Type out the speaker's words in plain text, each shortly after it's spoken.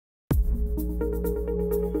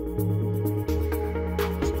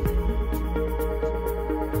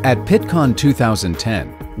At PitCon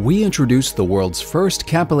 2010, we introduced the world's first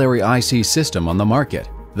capillary IC system on the market,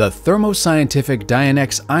 the Thermo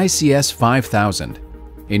Dynex ICS-5000.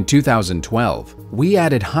 In 2012, we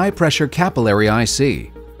added high-pressure capillary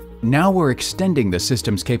IC. Now we're extending the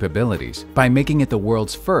system's capabilities by making it the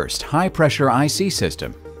world's first high-pressure IC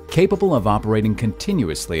system, capable of operating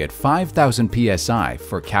continuously at 5,000 psi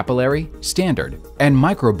for capillary, standard, and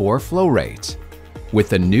microbore flow rates. With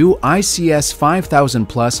the new ICS-5000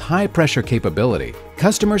 Plus high-pressure capability,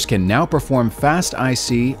 customers can now perform fast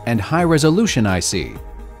IC and high-resolution IC.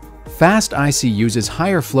 Fast IC uses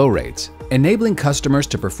higher flow rates, enabling customers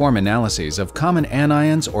to perform analyses of common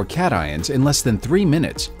anions or cations in less than 3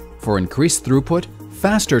 minutes for increased throughput,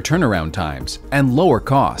 faster turnaround times, and lower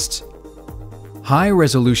costs.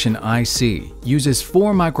 High-resolution IC uses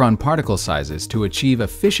 4-micron particle sizes to achieve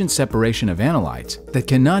efficient separation of analytes that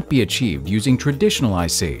cannot be achieved using traditional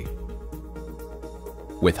IC.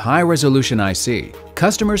 With high-resolution IC,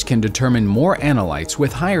 customers can determine more analytes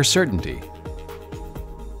with higher certainty.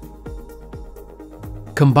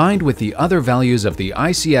 Combined with the other values of the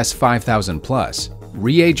ICS-5000 Plus,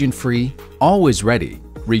 reagent-free, always ready,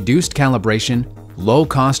 reduced calibration, low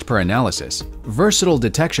cost per analysis, versatile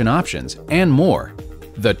detection options, and more,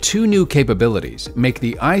 the 2 new capabilities make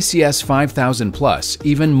the ICS-5000 Plus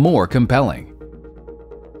even more compelling.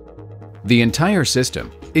 The entire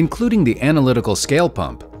system, including the analytical scale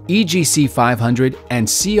pump, EGC-500 and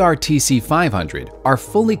CRTC-500, are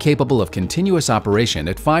fully capable of continuous operation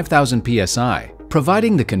at 5,000 psi,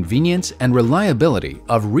 providing the convenience and reliability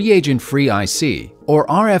of reagent-free IC or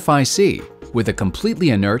RFIC with a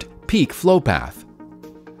completely inert peak flow path.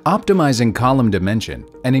 Optimizing column dimension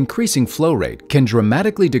and increasing flow rate can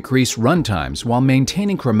dramatically decrease runtimes while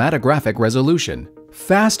maintaining chromatographic resolution.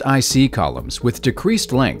 Fast IC columns with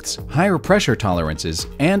decreased lengths, higher pressure tolerances,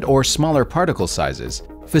 and/or smaller particle sizes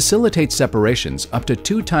facilitate separations up to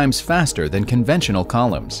 2 times faster than conventional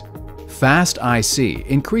columns. Fast IC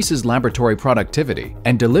increases laboratory productivity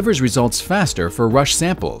and delivers results faster for rush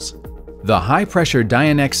samples. The high-pressure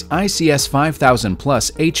Dynex ICS-5000 Plus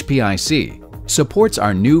HPIC supports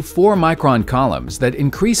our new 4-micron columns that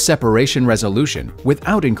increase separation resolution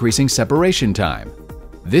without increasing separation time.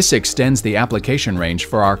 This extends the application range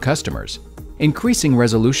for our customers, increasing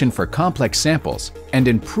resolution for complex samples and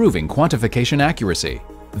improving quantification accuracy.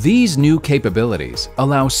 These new capabilities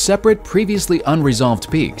allow separate previously unresolved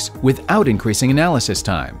peaks without increasing analysis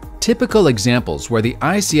time. Typical examples where the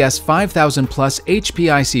ICS-5000 Plus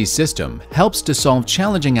HPIC system helps to solve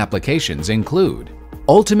challenging applications include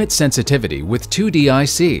ultimate sensitivity with 2D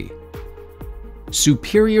IC,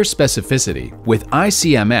 superior specificity with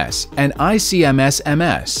ICMS and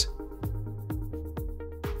ICMS-MS,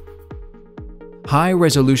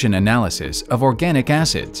 high-resolution analysis of organic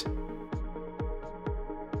acids,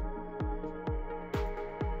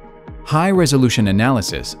 high-resolution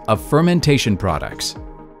analysis of fermentation products,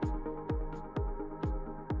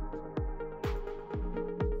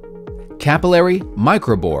 capillary,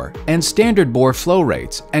 microbore, and standard bore flow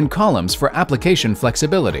rates and columns for application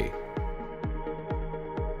flexibility.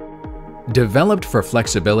 Developed for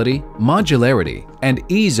flexibility, modularity, and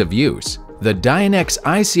ease of use, the Dynex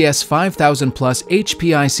ICS-5000 Plus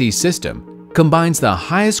HPIC system combines the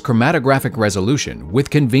highest chromatographic resolution with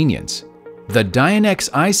convenience. The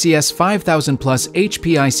Dynex ICS-5000 Plus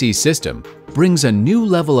HPIC system brings a new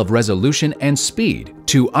level of resolution and speed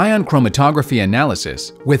to ion chromatography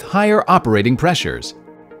analysis with higher operating pressures.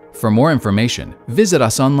 For more information, visit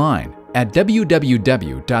us online at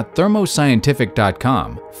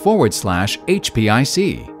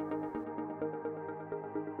www.thermoscientific.com/HPIC.